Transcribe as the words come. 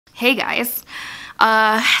Hey guys,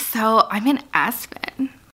 so I'm in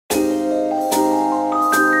Aspen.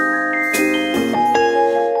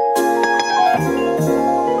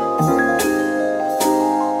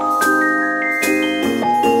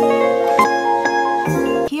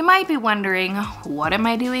 You might be wondering, what am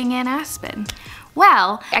I doing in Aspen?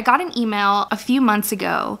 Well, I got an email a few months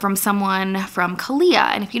ago from someone from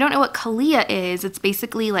Calia, and if you don't know what Calia is, it's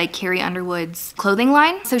basically like Carrie Underwood's clothing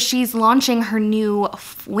line. So she's launching her new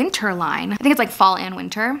winter line. I think it's like fall and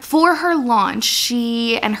winter. For her launch,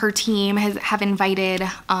 she and her team have invited,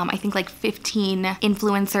 I think like 15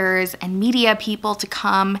 influencers and media people to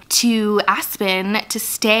come to Aspen to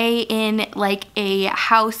stay in like a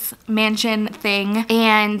house mansion thing,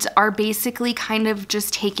 and are basically kind of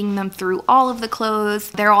just taking them through all of the clothes.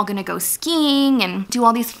 They're all gonna go skiing and do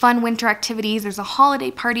all these fun winter activities. There's a holiday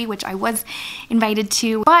party, which I was invited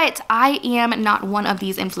to, but I am not one of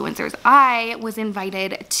these influencers. I was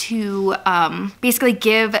invited to basically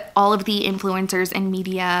give all of the influencers and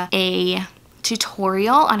media a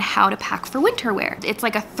tutorial on how to pack for winter wear. It's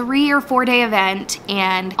like a 3 or 4 day event,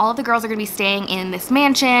 and all of the girls are gonna be staying in this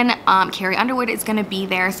mansion. Carrie Underwood is gonna be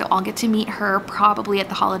there, so I'll get to meet her probably at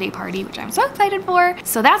the holiday party, which I'm so excited for.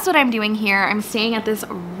 So that's what I'm doing here. I'm staying at this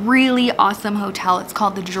really awesome hotel. It's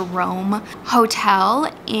called the Jerome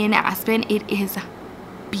Hotel in Aspen. It is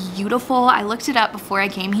beautiful. I looked it up before I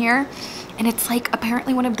came here, and it's like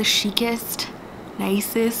apparently one of the chicest,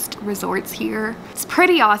 nicest resorts here. It's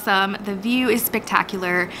pretty awesome. The view is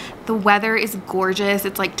spectacular. The weather is gorgeous.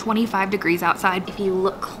 It's like 25 degrees outside. If you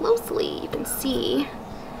look closely, you can see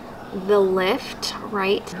the lift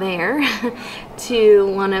right there to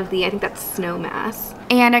one of the, I think that's Snowmass.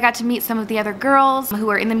 And I got to meet some of the other girls who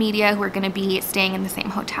are in the media who are gonna be staying in the same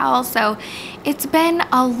hotel. So it's been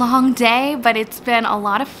a long day, but it's been a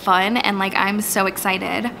lot of fun, and like I'm so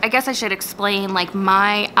excited. I guess I should explain, like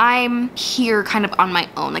I'm here kind of on my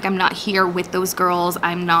own. Like I'm not here with those girls.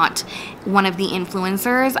 I'm not one of the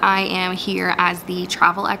influencers. I am here as the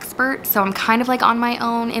travel expert. So I'm kind of like on my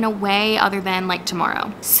own in a way, other than like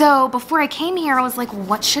tomorrow. So before I came here, I was like,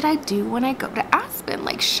 what should I do when I go to Aspen?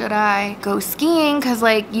 Like, should I go skiing? Cause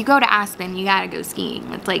like you go to Aspen, you gotta go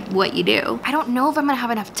skiing. It's like what you do. I don't know if I'm gonna have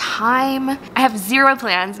enough time. I have zero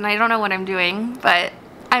plans and I don't know what I'm doing, but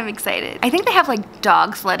I'm excited. I think they have like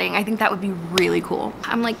dog sledding. I think that would be really cool.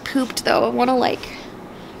 I'm like pooped though. I wanna like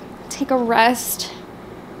take a rest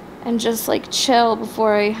and just like chill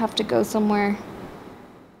before I have to go somewhere.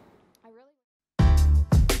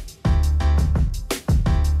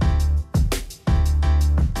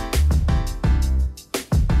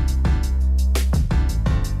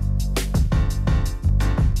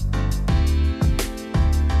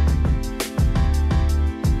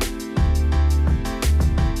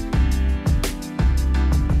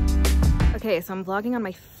 Okay, so I'm vlogging on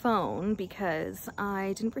my phone because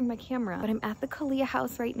I didn't bring my camera, but I'm at the Calia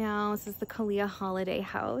house right now. This is the Calia holiday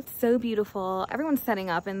house. So beautiful. Everyone's setting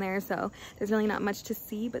up in there, so there's really not much to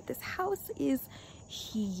see, but this house is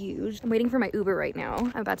huge. I'm waiting for my Uber right now.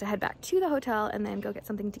 I'm about to head back to the hotel and then go get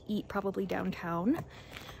something to eat, probably downtown.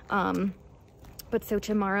 But so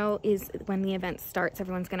tomorrow is when the event starts.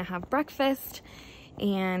 Everyone's gonna have breakfast,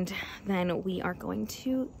 and then we are going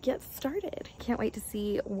to get started. Can't wait to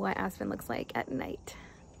see what Aspen looks like at night.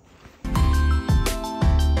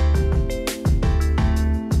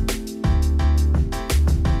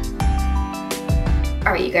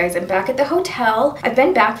 All right, you guys, I'm back at the hotel. I've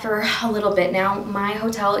been back for a little bit now. My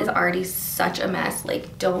hotel is already such a mess.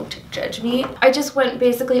 Like, don't judge me. I just went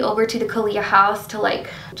basically over to the Calia house to like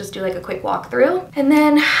just do like a quick walkthrough, and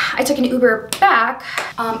then I took an Uber back.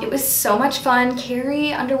 It was so much fun.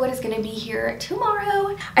 Carrie Underwood is gonna be here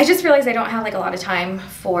tomorrow. I just realized I don't have like a lot of time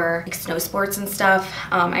for like snow sports and stuff.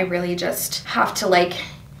 I really just have to like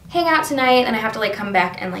hang out tonight, and I have to like come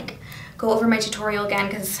back and like go over my tutorial again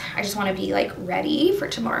because I just want to be like ready for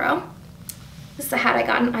tomorrow. This is the hat I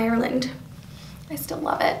got in Ireland. I still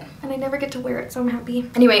love it, and I never get to wear it, so I'm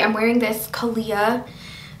happy. Anyway, I'm wearing this Calia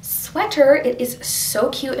sweater. It is so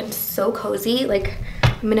cute and so cozy. Like,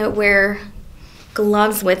 I'm gonna wear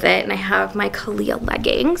gloves with it, and I have my Calia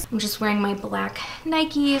leggings. I'm just wearing my black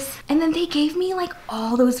Nikes, and then they gave me like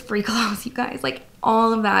all those free clothes, you guys, like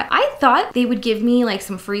all of that. I thought they would give me like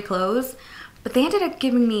some free clothes, but they ended up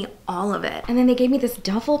giving me all of it. And then they gave me this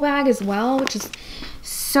duffel bag as well, which is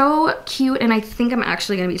so cute. And I think I'm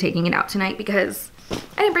actually gonna be taking it out tonight because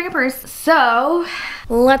I didn't bring a purse. So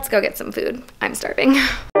let's go get some food. I'm starving.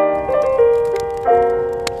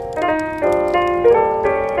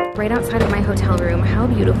 right outside of my hotel room. How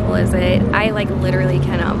beautiful is it? I like literally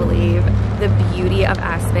cannot believe the beauty of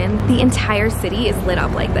Aspen. The entire city is lit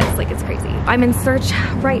up like this, like it's crazy. I'm in search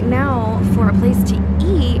right now for a place to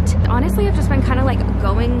eat. Honestly, I've just been kind of like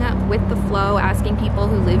going with the flow, asking people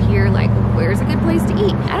who live here like, where's a good place to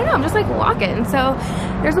eat? I don't know, I'm just like walking. So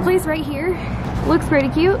there's a place right here. Looks pretty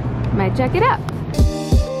cute. Might check it out.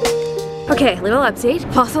 Okay, little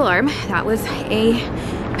update. False alarm. That was a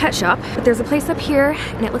pet shop. But there's a place up here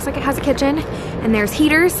and it looks like it has a kitchen and there's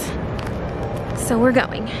heaters. So we're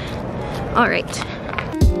going. All right.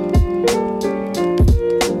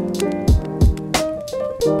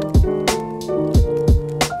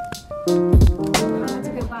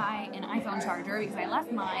 Because I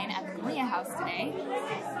left mine at the Calia house today,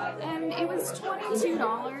 and it was $22,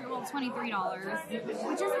 well $23,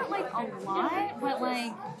 which isn't like a lot, but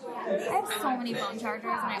like I have so many phone chargers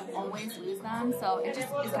and I always lose them, so it just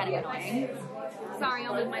is kind of annoying. Sorry,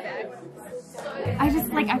 I'll move my bag. I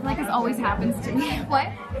feel like this always happens to me. What?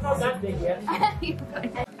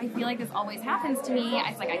 I feel like this always happens to me.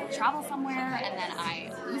 It's like I travel somewhere and then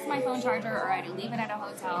I lose my phone charger or I leave it at a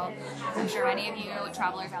hotel. I'm sure many of you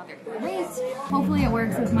travelers out there can relate. Hopefully it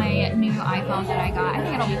works with my new iPhone that I got. I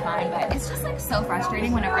think it'll be fine, but it's just like so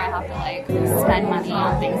frustrating whenever I have to like spend money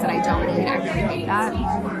on things that I don't need. I really hate that.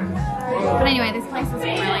 But anyway, this place is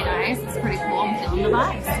really nice. It's pretty cool. I'm feeling the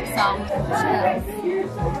vibes. So,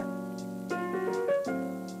 cheers.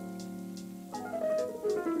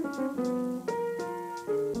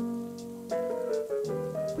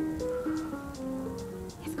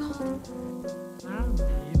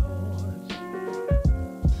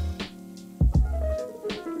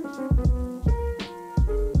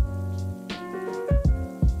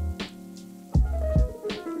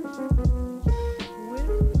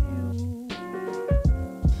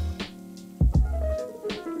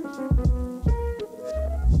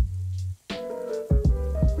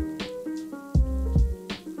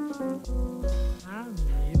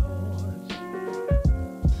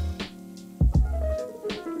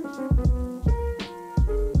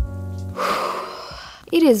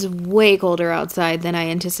 It is way colder outside than I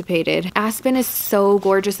anticipated. Aspen is so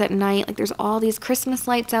gorgeous at night. Like there's all these Christmas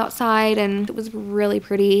lights outside and it was really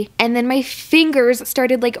pretty. And then my fingers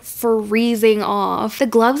started like freezing off. The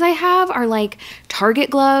gloves I have are like Target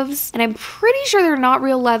gloves and I'm pretty sure they're not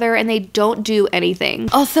real leather and they don't do anything.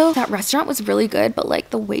 Also, that restaurant was really good, but like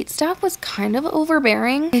the wait staff was kind of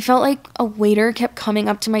overbearing. I felt like a waiter kept coming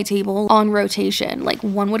up to my table on rotation. Like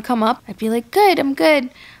one would come up, I'd be like, good, I'm good.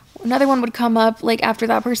 Another one would come up like after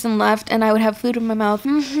that person left and I would have food in my mouth.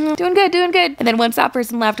 Doing good, doing good. And then once that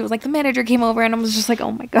person left, it was like the manager came over and I was just like,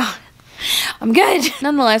 oh my God, I'm good.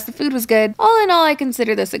 Nonetheless, the food was good. All in all, I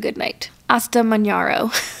consider this a good night. Hasta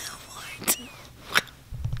mañana. What?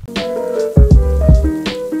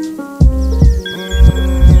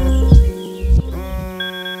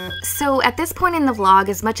 So at this point in the vlog,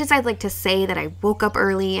 as much as I'd like to say that I woke up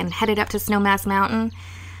early and headed up to Snowmass Mountain,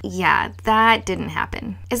 yeah, that didn't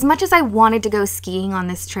happen. As much as I wanted to go skiing on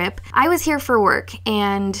this trip, I was here for work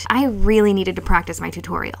and I really needed to practice my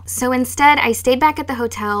tutorial. So instead, I stayed back at the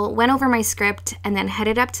hotel, went over my script, and then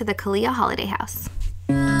headed up to the Calia holiday house.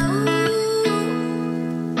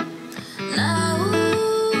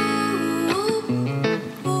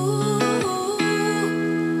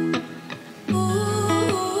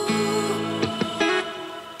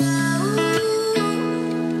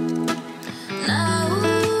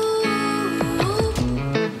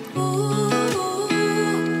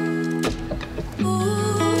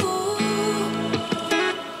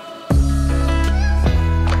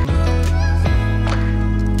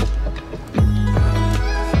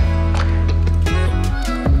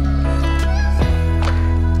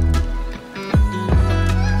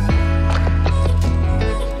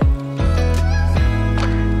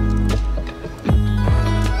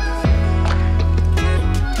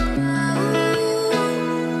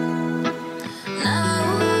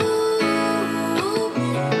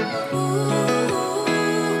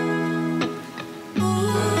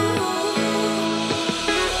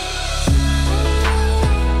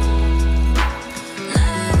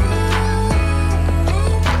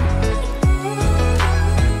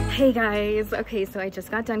 Hey guys, okay, so I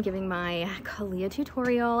just got done giving my Calia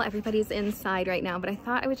tutorial. Everybody's inside right now, but I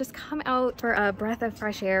thought I would just come out for a breath of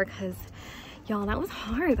fresh air because Y'all, that was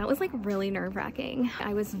hard. That was like really nerve-wracking.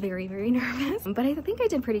 I was very, very nervous, but I think I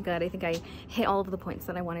did pretty good. I think I hit all of the points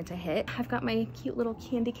that I wanted to hit. I've got my cute little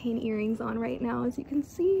candy cane earrings on right now, as you can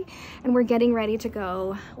see, and we're getting ready to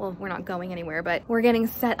go. Well, we're not going anywhere, but we're getting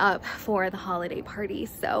set up for the holiday party.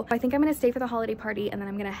 So I think I'm gonna stay for the holiday party, and then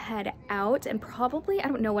I'm gonna head out and probably, I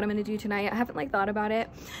don't know what I'm gonna do tonight. I haven't like thought about it,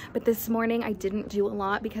 but this morning I didn't do a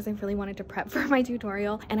lot because I really wanted to prep for my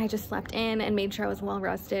tutorial, and I just slept in and made sure I was well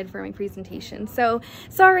rested for my presentation. So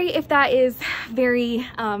sorry if that is very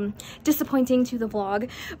disappointing to the vlog,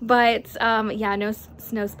 but yeah, no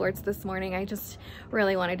snow sports this morning. I just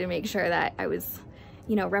really wanted to make sure that I was,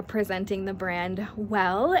 you know, representing the brand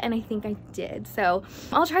well, and I think I did. So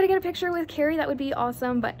I'll try to get a picture with Carrie. That would be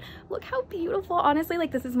awesome. But look how beautiful. Honestly,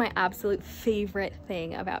 like, this is my absolute favorite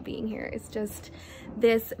thing about being here. It's just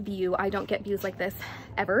this view. I don't get views like this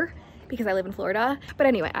ever because I live in Florida. But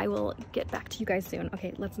anyway, I will get back to you guys soon.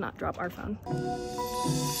 Okay, let's not drop our phone.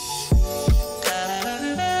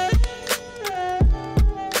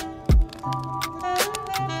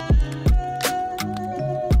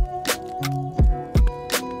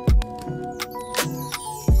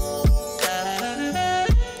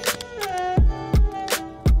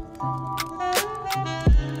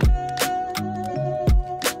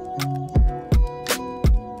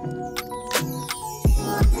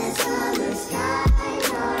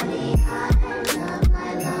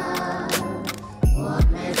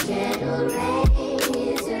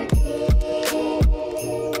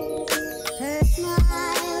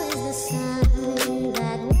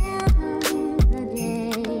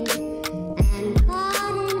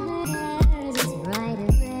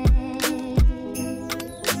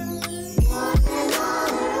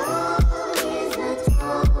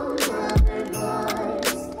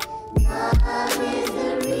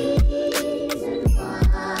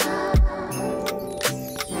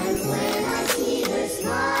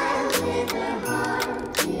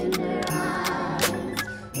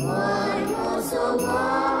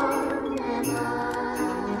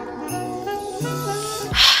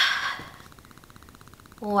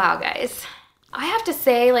 Wow, guys. I have to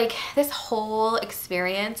say, like, this whole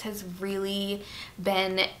experience has really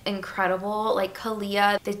been incredible. Like,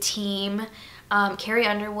 Calia, the team, Carrie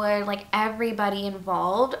Underwood, like, everybody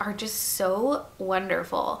involved are just so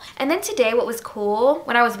wonderful. And then today, what was cool,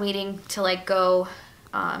 when I was waiting to like go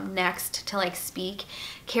next to like speak,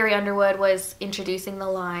 Carrie Underwood was introducing the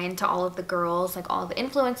line to all of the girls, like all of the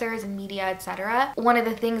influencers and media, etc. One of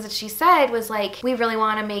the things that she said was like, we really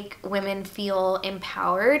want to make women feel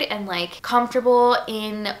empowered and like comfortable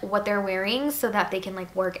in what they're wearing so that they can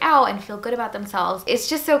like work out and feel good about themselves. It's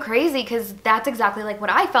just so crazy because that's exactly like what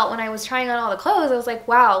I felt when I was trying on all the clothes. I was like,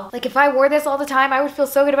 wow, like if I wore this all the time, I would feel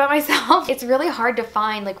so good about myself. It's really hard to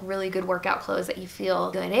find like really good workout clothes that you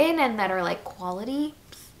feel good in and that are like quality,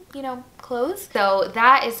 you know, clothes. So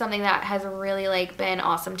that is something that has really like been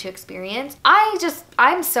awesome to experience.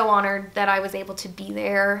 I'm so honored that I was able to be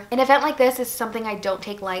there. An event like this is something I don't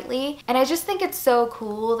take lightly, and I just think it's so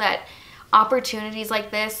cool that opportunities like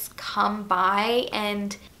this come by,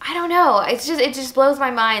 and I don't know, it just blows my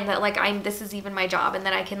mind that like this is even my job, and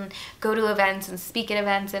that I can go to events and speak at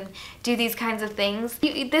events and do these kinds of things.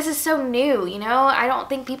 This is so new, you know? I don't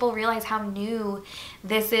think people realize how new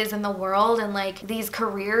this is in the world, and like these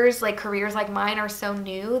careers like mine are so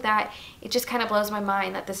new that it just kind of blows my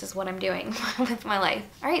mind that this is what I'm doing with my life.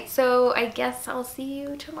 All right, so I guess I'll see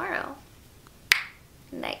you tomorrow.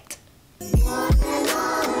 Night.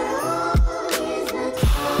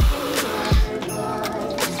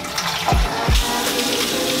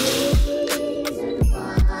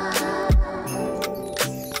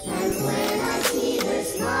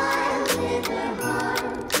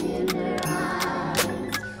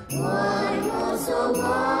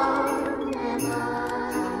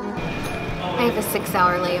 I have a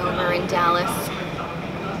 6-hour layover in Dallas.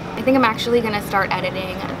 I think I'm actually gonna start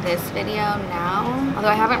editing this video now, although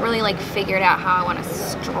I haven't really like figured out how I want to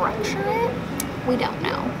structure it. We don't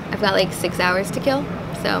know. I've got like 6 hours to kill,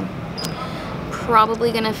 so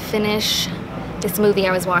probably gonna finish this movie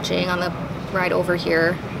I was watching on the ride over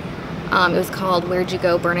here. It was called Where'd You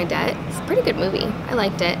Go, Bernadette? It's a pretty good movie. I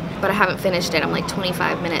liked it, but I haven't finished it. I'm like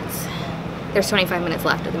 25 minutes. There's 25 minutes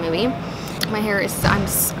left of the movie. My hair is,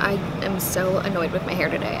 I am so annoyed with my hair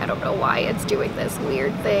today. I don't know why it's doing this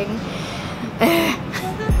weird thing.